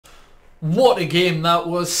What a game that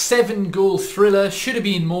was. 7-goal thriller. Should have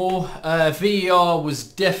been more. VAR was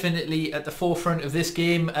definitely at the forefront of this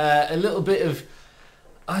game. A little bit of,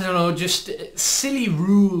 I don't know, just silly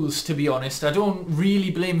rules, to be honest. I don't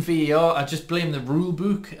really blame VAR. I just blame the rule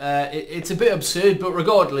book. It's a bit absurd, but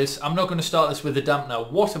regardless, I'm not going to start this with a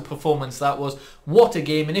dampener. What a performance that was. What a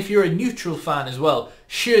game. And if you're a neutral fan as well,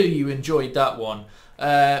 surely you enjoyed that one.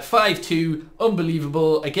 5-2,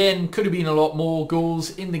 unbelievable. Again, could have been a lot more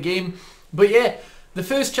goals in the game. But yeah, the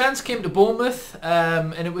first chance came to Bournemouth,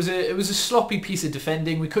 and it was a sloppy piece of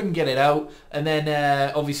defending. We couldn't get it out, and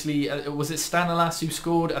then obviously was it Stanilas who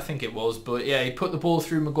scored? I think it was, but yeah, he put the ball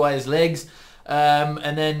through Maguire's legs,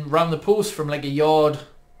 and then round the post from like a yard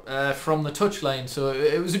from the touchline. So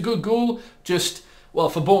it was a good goal. Just, well,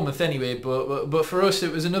 for Bournemouth anyway, but for us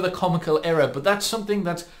it was another comical error. But that's something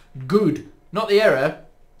that's good. Not the error,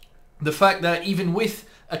 the fact that even with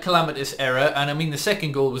a calamitous error, and I mean the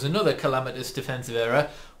second goal was another calamitous defensive error,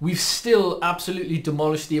 we've still absolutely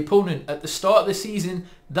demolished the opponent. At the start of the season,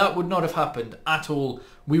 that would not have happened at all.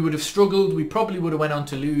 We would have struggled, we probably would have went on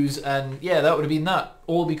to lose, and yeah, that would have been that,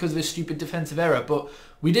 all because of a stupid defensive error. But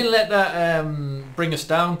we didn't let that bring us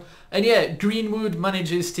down. And yeah, Greenwood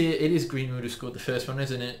manages to, it is Greenwood who scored the first one,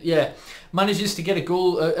 isn't it? Yeah, manages to get a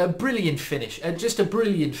goal, a brilliant finish, just a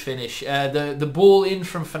brilliant finish. The ball in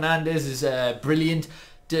from Fernandes is brilliant,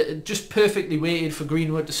 just perfectly weighted for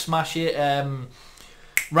Greenwood to smash it.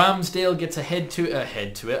 Ramsdale gets a hand to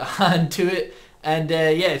it, and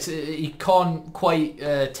yeah, he can't quite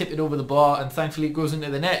tip it over the bar, and thankfully it goes into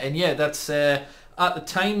the net. And yeah, that's at the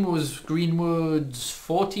time was Greenwood's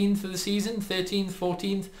 14th of the season, 13th,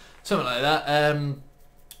 14th. Something like that.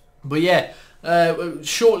 But yeah,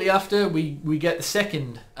 shortly after we get the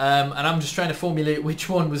second, and I'm just trying to formulate which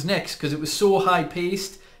one was next because it was so high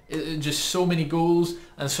paced, just so many goals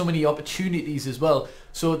and so many opportunities as well.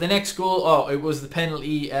 So the next goal, oh, it was the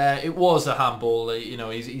penalty. It was a handball. You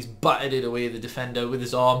know, he's battered it away, the defender, with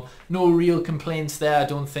his arm. No real complaints there, I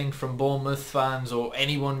don't think, from Bournemouth fans or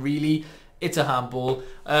anyone really. It's a handball.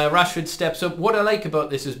 Rashford steps up. What I like about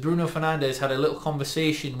this is Bruno Fernandes had a little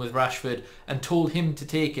conversation with Rashford and told him to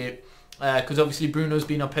take it, because obviously Bruno's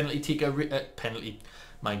been on penalty taker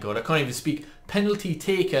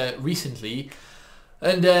recently,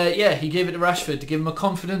 and yeah, he gave it to Rashford to give him a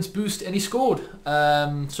confidence boost, and he scored.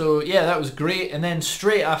 So yeah, that was great. And then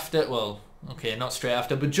straight after, well, okay, not straight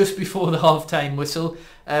after, but just before the half-time whistle,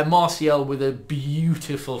 Martial with a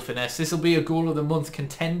beautiful finesse. This will be a goal of the month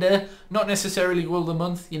contender. Not necessarily goal of the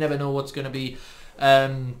month. You never know what's going to be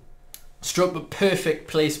struck, but perfect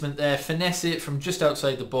placement there. Finesse it from just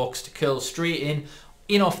outside the box to curl straight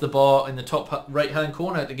in off the bar in the top right-hand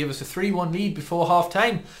corner to give us a 3-1 lead before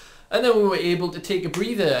half-time. And then we were able to take a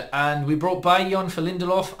breather, and we brought Bailly on for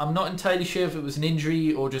Lindelof. I'm not entirely sure if it was an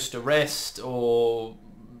injury or just a rest, or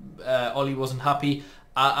Ollie wasn't happy.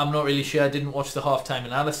 I'm not really sure. I didn't watch the half-time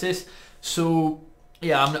analysis, so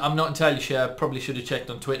yeah, I'm not entirely sure. I probably should have checked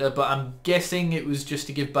on Twitter, but I'm guessing it was just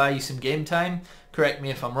to give Bailly some game time. Correct me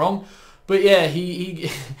if I'm wrong. But yeah, he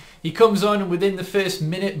comes on, and within the first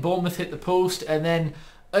minute, Bournemouth hit the post, and then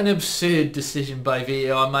an absurd decision by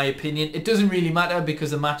VAR, in my opinion. It doesn't really matter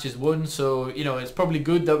because the match is won, so you know, it's probably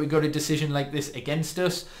good that we got a decision like this against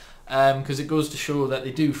us, because it goes to show that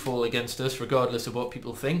they do fall against us regardless of what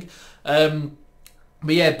people think.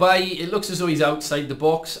 But yeah, it looks as though he's outside the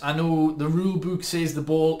box. I know the rule book says the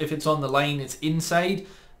ball, if it's on the line, it's inside,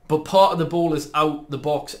 but part of the ball is out the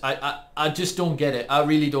box. I just don't get it. I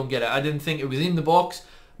really don't get it. I didn't think it was in the box,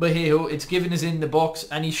 but hey ho, it's given us in the box,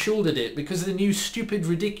 and he shouldered it because of the new stupid,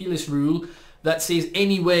 ridiculous rule that says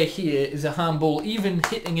anywhere here is a handball, even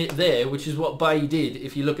hitting it there, which is what Bailly did.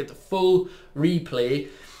 If you look at the full replay,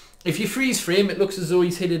 if you freeze frame, it looks as though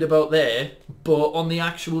he's hit it about there, but on the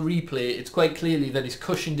actual replay, it's quite clearly that he's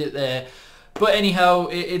cushioned it there. But anyhow,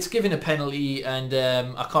 it's given a penalty, and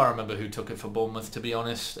I can't remember who took it for Bournemouth, to be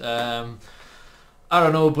honest. I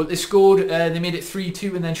don't know, but they scored. They made it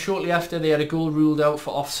 3-2, and then shortly after, they had a goal ruled out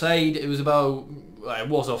for offside. It was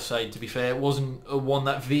offside, to be fair. It wasn't one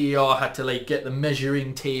that VAR had to like get the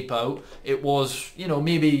measuring tape out. It was, you know,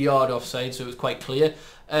 maybe a yard offside, so it was quite clear.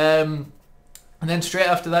 And then straight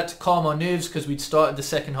after that, to calm our nerves, because we'd started the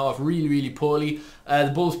second half really, really poorly,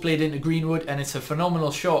 the ball's played into Greenwood, and it's a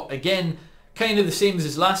phenomenal shot. Again, kind of the same as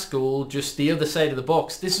his last goal, just the other side of the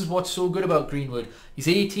box. This is what's so good about Greenwood. He's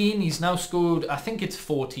 18, he's now scored, I think it's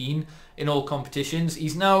 14 in all competitions.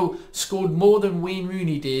 He's now scored more than Wayne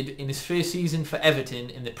Rooney did in his first season for Everton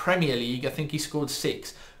in the Premier League. I think he scored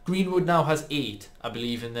 6. Greenwood now has 8, I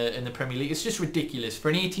believe, in the Premier League. It's just ridiculous for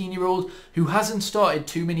an 18-year-old who hasn't started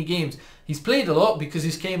too many games. He's played a lot because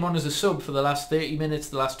he's came on as a sub for the last 30 minutes,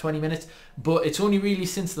 the last 20 minutes, but it's only really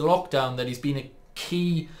since the lockdown that he's been a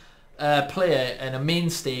key player and a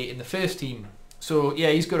mainstay in the first team. So yeah,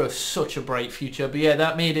 he's got such a bright future. But yeah,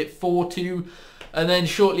 that made it 4-2. And then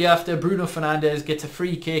shortly after, Bruno Fernandes gets a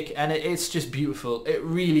free kick, and it's just beautiful. It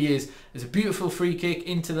really is. It's a beautiful free kick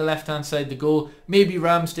into the left-hand side of the goal. Maybe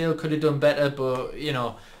Ramsdale could have done better, but, you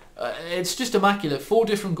know, it's just immaculate. 4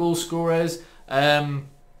 different goal scorers.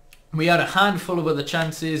 We had a handful of other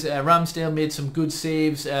chances. Ramsdale made some good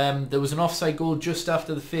saves. There was an offside goal just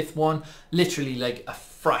after the 5th one. Literally like a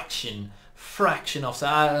fraction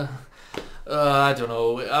offside. I don't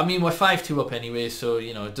know. I mean, we're 5-2 up anyway, so,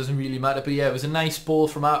 you know, it doesn't really matter. But yeah, it was a nice ball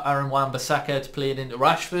from Aaron Wan-Bissaka to play it into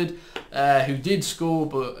Rashford, who did score,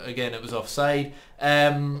 but again, it was offside.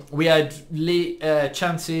 We had late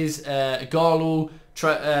chances. Ighalo,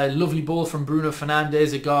 lovely ball from Bruno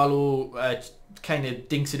Fernandes. Ighalo kind of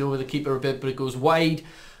dinks it over the keeper a bit, but it goes wide.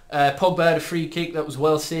 Pogba had a free kick that was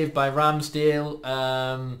well saved by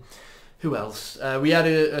Ramsdale. Who else? We had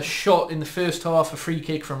a shot in the first half, a free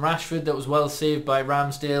kick from Rashford that was well saved by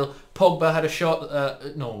Ramsdale. Pogba had a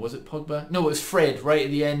shot, no, was it Pogba? No, it was Fred right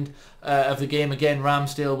at the end of the game. Again,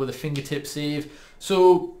 Ramsdale with a fingertip save.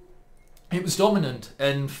 So it was dominant,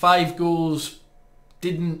 and 5 goals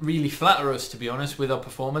didn't really flatter us, to be honest, with our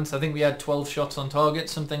performance. I think we had 12 shots on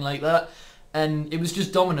target, something like that. And it was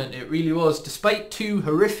just dominant, it really was. Despite 2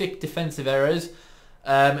 horrific defensive errors,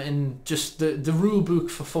 and just the rule book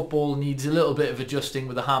for football needs a little bit of adjusting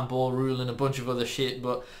with the handball rule and a bunch of other shit.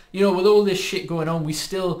 But, you know, with all this shit going on, we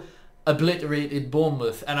still obliterated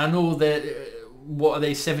Bournemouth. And I know that, what are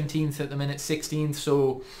they, 17th at the minute, 16th?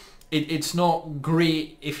 So it's not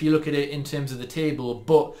great if you look at it in terms of the table.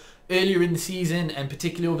 But earlier in the season, and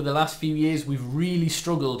particularly over the last few years, we've really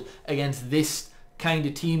struggled against this kind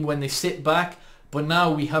of team when they sit back. But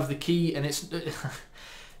now we have the key, and it's...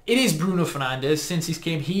 It is Bruno Fernandes. Since he's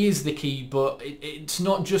came, he is the key, but it's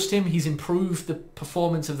not just him. He's improved the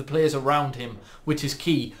performance of the players around him, which is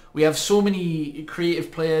key. We have so many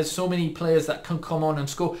creative players, so many players that can come on and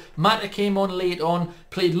score. Mata came on late on,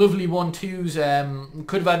 played lovely 1-2s,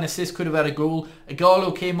 could have had an assist, could have had a goal.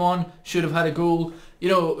 Ighalo came on, should have had a goal. You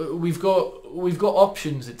know, we've got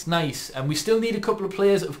options. It's nice, and we still need a couple of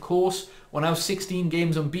players, of course. We're now 16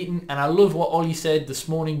 games unbeaten, and I love what Ollie said this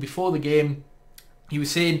morning before the game. He was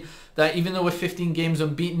saying that even though we're 15 games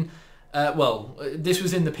unbeaten, well, this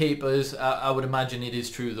was in the papers. I would imagine it is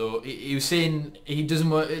true though. He was saying he doesn't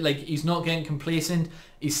like, he's not getting complacent.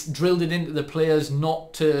 He's drilled it into the players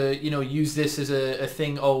not to, you know, use this as a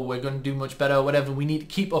thing. Oh, we're going to do much better or whatever. We need to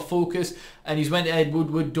keep our focus. And he's went to Ed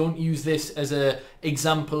Woodward. Don't use this as a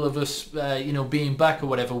example of us, you know, being back or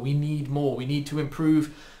whatever. We need more. We need to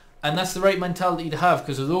improve. And that's the right mentality to have,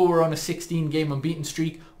 because although we're on a 16-game unbeaten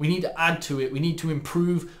streak, we need to add to it. We need to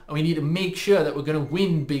improve, and we need to make sure that we're going to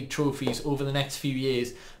win big trophies over the next few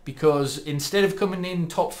years. Because instead of coming in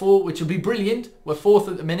top 4, which will be brilliant, we're 4th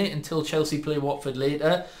at the minute until Chelsea play Watford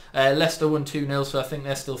later. Leicester won 2-0, so I think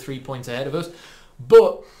they're still 3 points ahead of us.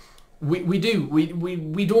 But we don't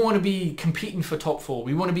want to be competing for top 4.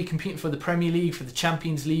 We want to be competing for the Premier League, for the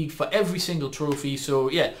Champions League, for every single trophy.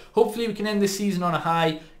 So yeah, hopefully we can end this season on a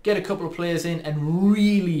high, get a couple of players in, and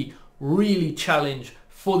really challenge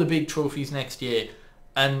for the big trophies next year.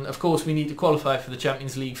 And of course we need to qualify for the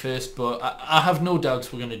Champions League first, but I have no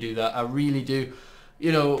doubts we're going to do that. I really do.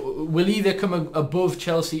 You know, we'll either come above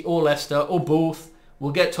Chelsea or Leicester, or both.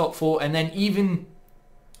 We'll get top 4, and then even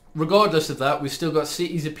regardless of that, we've still got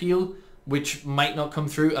City's appeal, which might not come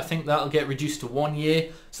through. I think that'll get reduced to 1 year,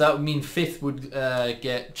 so that would mean 5th would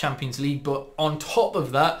get Champions League. But on top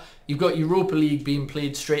of that, you've got Europa League being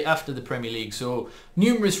played straight after the Premier League, so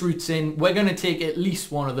numerous routes in. We're going to take at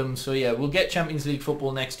least one of them. So yeah, we'll get Champions League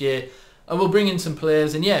football next year, and we'll bring in some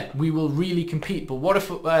players, and yeah, we will really compete. But what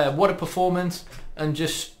a performance, and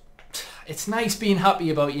just, it's nice being happy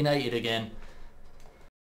about United again.